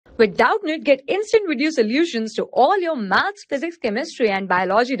With Doubtnut, get instant video solutions to all your maths, physics, chemistry, and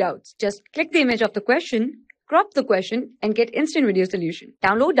biology doubts. Just click the image of the question, crop the question, and get instant video solution.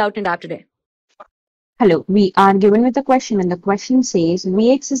 Download Doubtnut app today. Hello, we are given with a question and the question says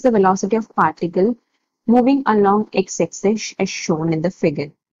Vx is the velocity of particle moving along x-axis as shown in the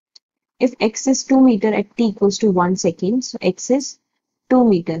figure. If x is 2 meter at t equals to 1 second, so x is 2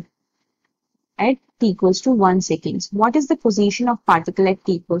 meter at t equals to 1 second. What is the position of particle at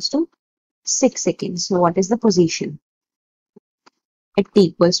t equals to 6 seconds? So what is the position at t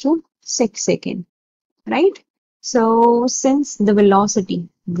equals to 6 seconds, right? So since the velocity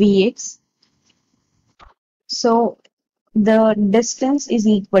Vx, so the distance is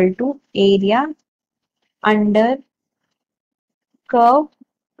equal to area under curve,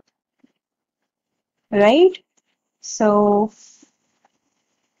 right? So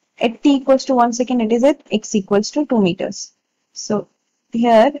at t equals to 1 second, it is at x equals to 2 meters. So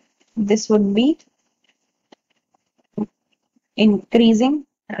here this would be increasing,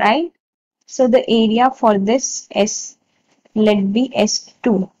 right? So the area for this S, let be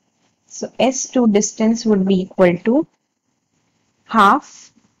S2. So S2 distance would be equal to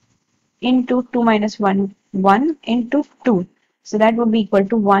half into 2 minus 1 into 2. So that would be equal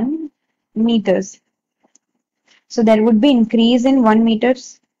to 1 meters. So there would be increase in 1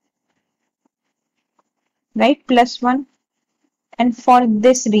 meters, right? Plus 1. And for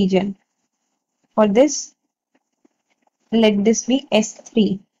this region, for this, let this be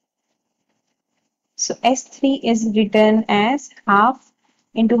S3. So S3 is written as half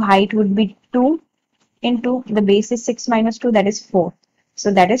into height would be 2 into the base is 6 minus 2, that is 4. So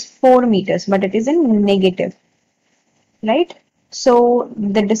that is 4 meters, but it is in negative, right? So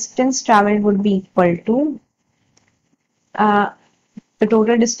the distance traveled would be equal to, the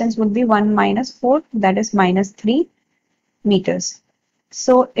total distance would be 1 minus 4, that is minus 3 meters.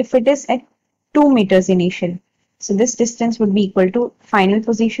 So if it is at 2 meters initial, so this distance would be equal to final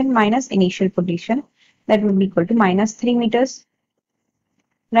position minus initial position, that would be equal to minus 3 meters,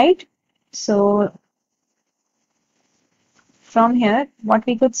 right? So from here, what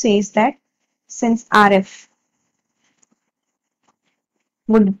we could say is that since RF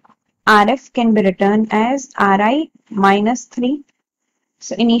can be written as Ri minus 3.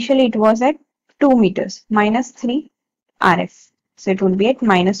 So initially it was at 2 meters, minus 3 RF. So it would be at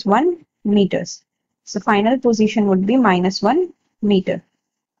minus 1 meters. So final position would be minus 1 meter.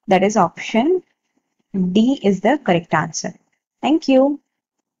 That is option D is the correct answer. Thank you.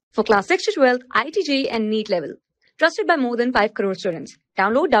 For class 6 to 12, IIT JEE and NEET level. Trusted by more than 5 crore students.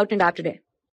 Download Doubtnut app today.